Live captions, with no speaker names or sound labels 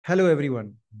Hello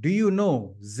everyone. Do you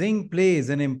know zinc plays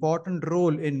an important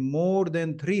role in more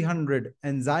than 300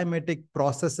 enzymatic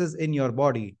processes in your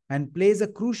body and plays a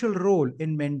crucial role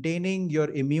in maintaining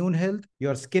your immune health,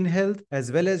 your skin health,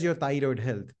 as well as your thyroid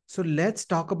health. So let's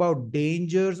talk about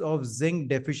dangers of zinc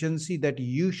deficiency that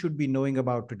you should be knowing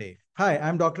about today. Hi,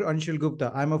 I'm Dr.Anshul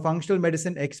Gupta. I'm a functional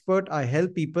medicine expert. I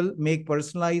help people make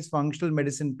personalized functional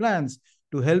medicine plans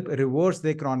to help reverse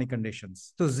their chronic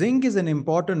conditions. So, zinc is an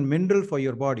important mineral for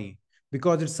your body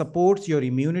because it supports your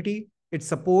immunity, it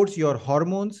supports your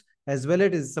hormones, as well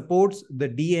as it supports the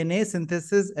DNA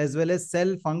synthesis as well as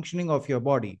cell functioning of your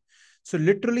body. So,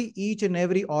 literally, each and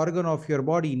every organ of your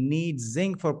body needs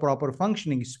zinc for proper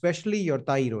functioning, especially your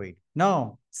thyroid.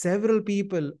 Now, several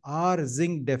people are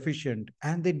zinc deficient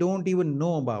and they don't even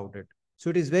know about it. So,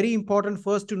 it is very important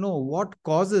first to know what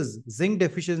causes zinc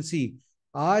deficiency.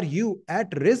 Are you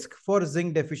at risk for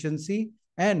zinc deficiency?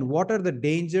 And what are the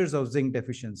dangers of zinc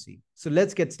deficiency? So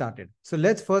let's get started. So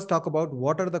let's first talk about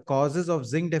what are the causes of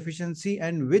zinc deficiency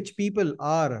and which people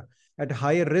are at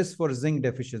higher risk for zinc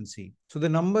deficiency. So the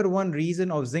number one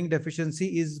reason of zinc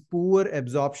deficiency is poor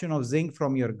absorption of zinc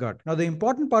from your gut. Now the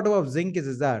important part of zinc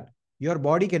is that your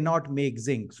body cannot make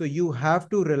zinc. So you have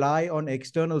to rely on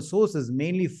external sources,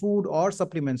 mainly food or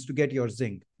supplements to get your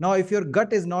zinc. Now, if your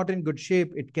gut is not in good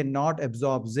shape, it cannot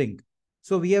absorb zinc.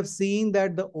 So we have seen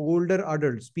that the older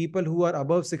adults, people who are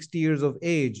above 60 years of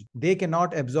age, they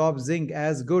cannot absorb zinc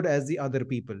as good as the other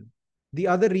people. The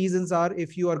other reasons are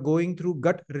if you are going through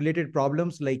gut related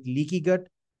problems like leaky gut,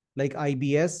 like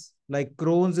IBS, like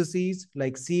Crohn's disease,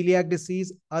 like celiac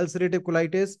disease, ulcerative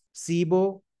colitis,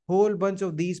 SIBO, whole bunch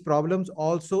of these problems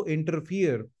also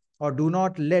interfere or do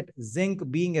not let zinc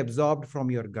being absorbed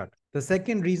from your gut. The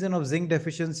second reason of zinc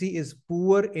deficiency is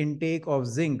poor intake of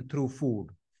zinc through food.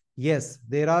 Yes,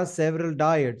 there are several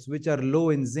diets which are low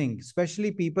in zinc,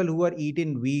 especially people who are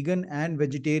eating vegan and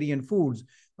vegetarian foods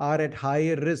are at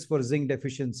higher risk for zinc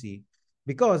deficiency.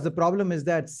 Because the problem is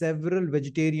that several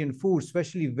vegetarian foods,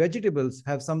 especially vegetables,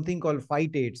 have something called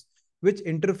phytates, which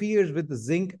interferes with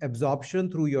zinc absorption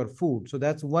through your food. So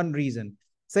that's one reason.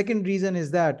 Second reason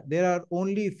is that there are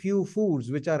only few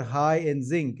foods which are high in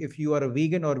zinc if you are a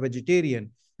vegan or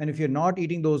vegetarian. And if you're not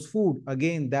eating those food,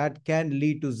 again, that can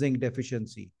lead to zinc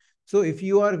deficiency. So if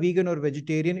you are vegan or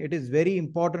vegetarian, it is very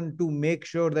important to make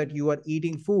sure that you are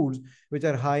eating foods which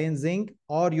are high in zinc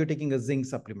or you're taking a zinc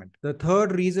supplement. The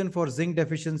third reason for zinc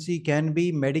deficiency can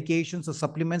be medications or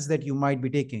supplements that you might be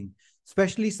taking.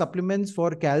 Especially supplements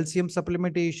for calcium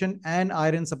supplementation and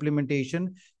iron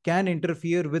supplementation can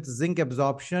interfere with zinc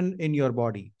absorption in your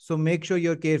body. So make sure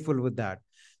you're careful with that.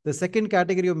 The second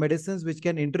category of medicines which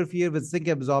can interfere with zinc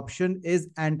absorption is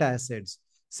antacids.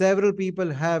 Several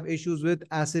people have issues with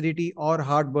acidity or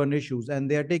heartburn issues, and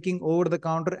they are taking over the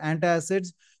counter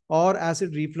antacids or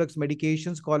acid reflux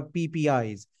medications called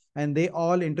PPIs, and they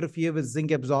all interfere with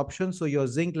zinc absorption, so your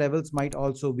zinc levels might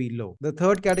also be low. The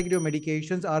third category of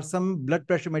medications are some blood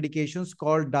pressure medications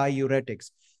called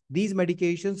diuretics. These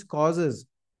medications causes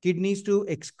kidneys to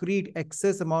excrete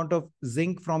excess amount of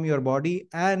zinc from your body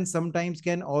and sometimes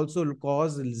can also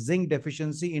cause zinc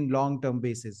deficiency in long term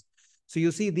basis. So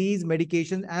you see these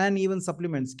medications and even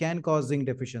supplements can cause zinc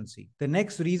deficiency. The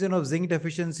next reason of zinc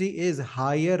deficiency is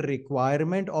higher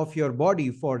requirement of your body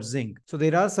for zinc. So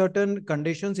there are certain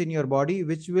conditions in your body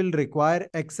which will require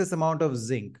excess amount of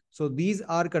zinc. So these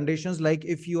are conditions like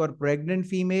if you are pregnant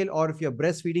female or if you're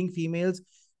breastfeeding females,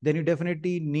 then you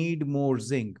definitely need more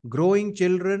zinc. Growing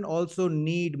children also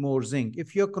need more zinc.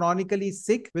 If you're chronically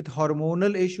sick with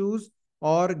hormonal issues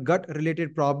or gut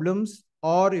related problems,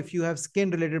 or if you have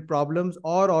skin related problems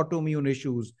or autoimmune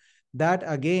issues, that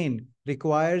again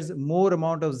requires more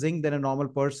amount of zinc than a normal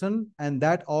person, and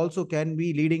that also can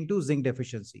be leading to zinc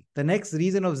deficiency. The next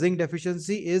reason of zinc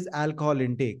deficiency is alcohol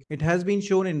intake. It has been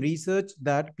shown in research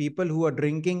that people who are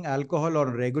drinking alcohol on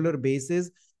a regular basis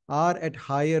are at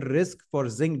higher risk for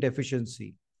zinc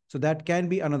deficiency. So that can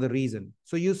be another reason.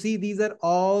 So you see, these are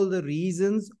all the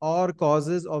reasons or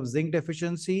causes of zinc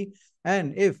deficiency.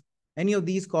 And if any of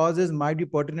these causes might be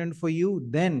pertinent for you,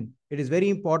 then it is very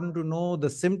important to know the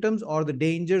symptoms or the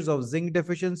dangers of zinc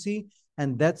deficiency.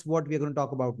 And that's what we are going to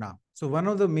talk about now. So one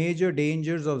of the major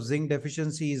dangers of zinc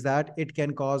deficiency is that it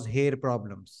can cause hair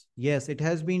problems. Yes, it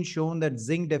has been shown that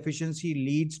zinc deficiency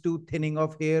leads to thinning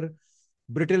of hair,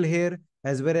 brittle hair,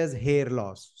 as well as hair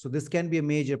loss. So this can be a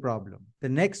major problem. The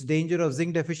next danger of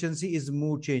zinc deficiency is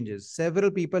mood changes. Several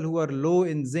people who are low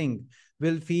in zinc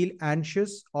will feel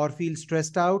anxious or feel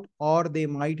stressed out, or they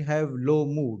might have low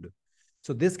mood.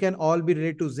 So this can all be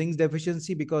related to zinc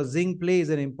deficiency because zinc plays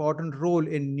an important role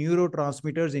in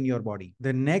neurotransmitters in your body.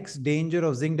 The next danger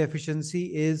of zinc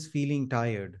deficiency is feeling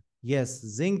tired. Yes,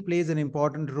 zinc plays an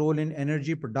important role in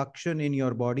energy production in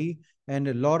your body, and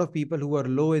a lot of people who are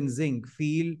low in zinc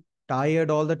feel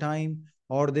tired all the time,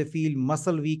 or they feel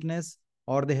muscle weakness,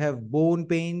 or they have bone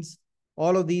pains.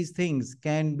 All of these things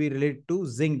can be related to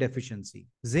zinc deficiency.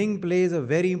 Zinc plays a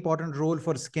very important role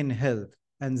for skin health,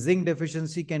 and zinc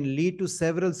deficiency can lead to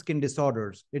several skin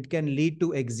disorders. It can lead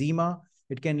to eczema,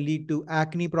 it can lead to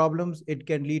acne problems, it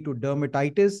can lead to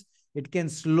dermatitis, it can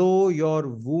slow your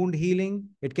wound healing,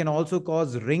 it can also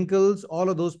cause wrinkles. All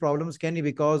of those problems can be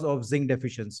because of zinc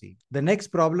deficiency. The next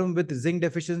problem with zinc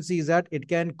deficiency is that it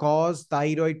can cause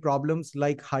thyroid problems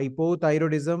like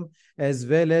hypothyroidism, as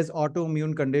well as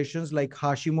autoimmune conditions like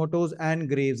Hashimoto's and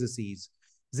Graves' disease.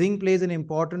 Zinc plays an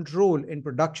important role in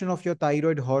production of your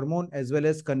thyroid hormone as well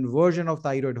as conversion of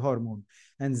thyroid hormone.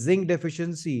 And zinc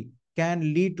deficiency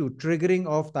can lead to triggering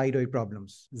of thyroid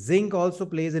problems. Zinc also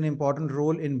plays an important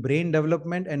role in brain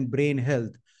development and brain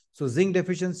health. So zinc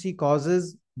deficiency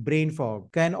causes brain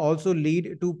fog, can also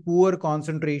lead to poor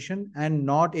concentration and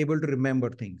not able to remember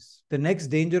things. The next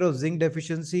danger of zinc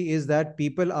deficiency is that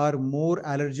people are more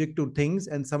allergic to things,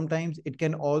 and sometimes it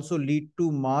can also lead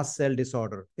to mast cell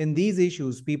disorder. In these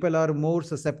issues, people are more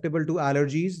susceptible to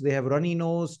allergies. They have runny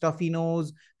nose, stuffy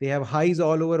nose, they have hives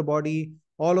all over body.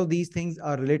 All of these things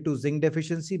are related to zinc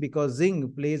deficiency because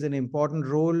zinc plays an important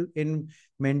role in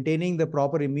maintaining the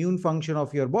proper immune function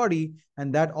of your body,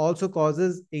 and that also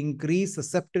causes increased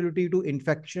susceptibility to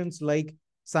infections like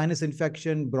sinus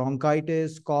infection,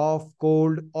 bronchitis, cough,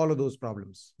 cold, all of those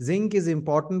problems. Zinc is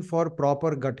important for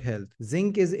proper gut health.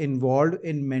 Zinc is involved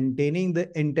in maintaining the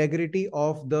integrity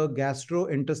of the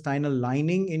gastrointestinal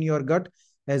lining in your gut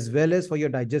as well as for your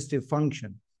digestive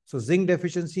function. So zinc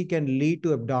deficiency can lead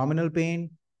to abdominal pain,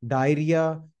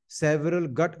 diarrhea, several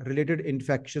gut-related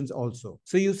infections also.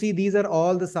 So you see, these are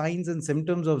all the signs and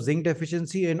symptoms of zinc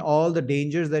deficiency and all the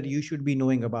dangers that you should be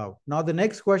knowing about. Now, the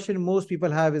next question most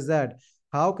people have is that,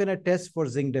 how can I test for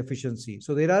zinc deficiency?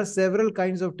 So there are several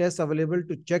kinds of tests available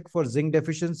to check for zinc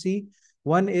deficiency.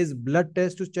 One is blood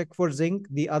test to check for zinc.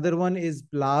 The other one is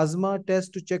plasma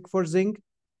test to check for zinc.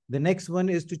 The next one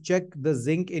is to check the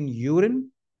zinc in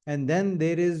urine. And then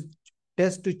there is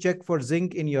test to check for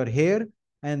zinc in your hair,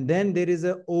 and then there is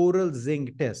an oral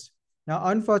zinc test. Now,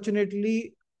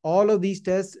 unfortunately, all of these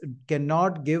tests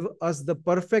cannot give us the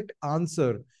perfect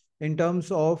answer in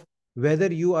terms of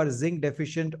whether you are zinc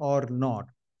deficient or not.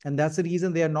 And that's the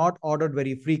reason they are not ordered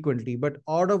very frequently. But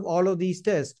out of all of these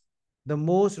tests, the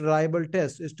most reliable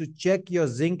test is to check your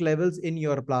zinc levels in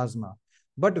your plasma.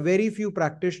 But very few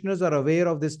practitioners are aware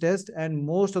of this test, and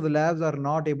most of the labs are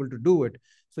not able to do it.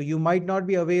 So you might not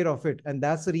be aware of it. And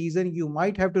that's the reason you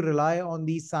might have to rely on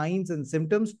these signs and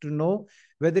symptoms to know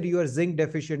whether you are zinc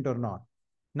deficient or not.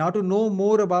 Now, to know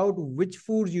more about which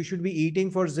foods you should be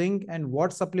eating for zinc and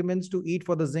what supplements to eat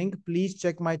for the zinc, please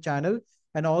check my channel.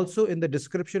 And also in the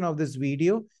description of this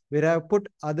video, where I have put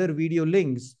other video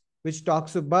links, which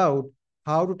talks about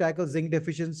how to tackle zinc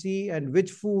deficiency and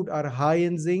which food are high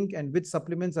in zinc and which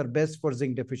supplements are best for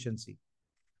zinc deficiency.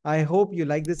 I hope you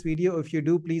like this video. If you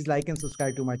do, please like and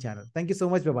subscribe to my channel. Thank you so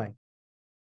much. Bye-bye.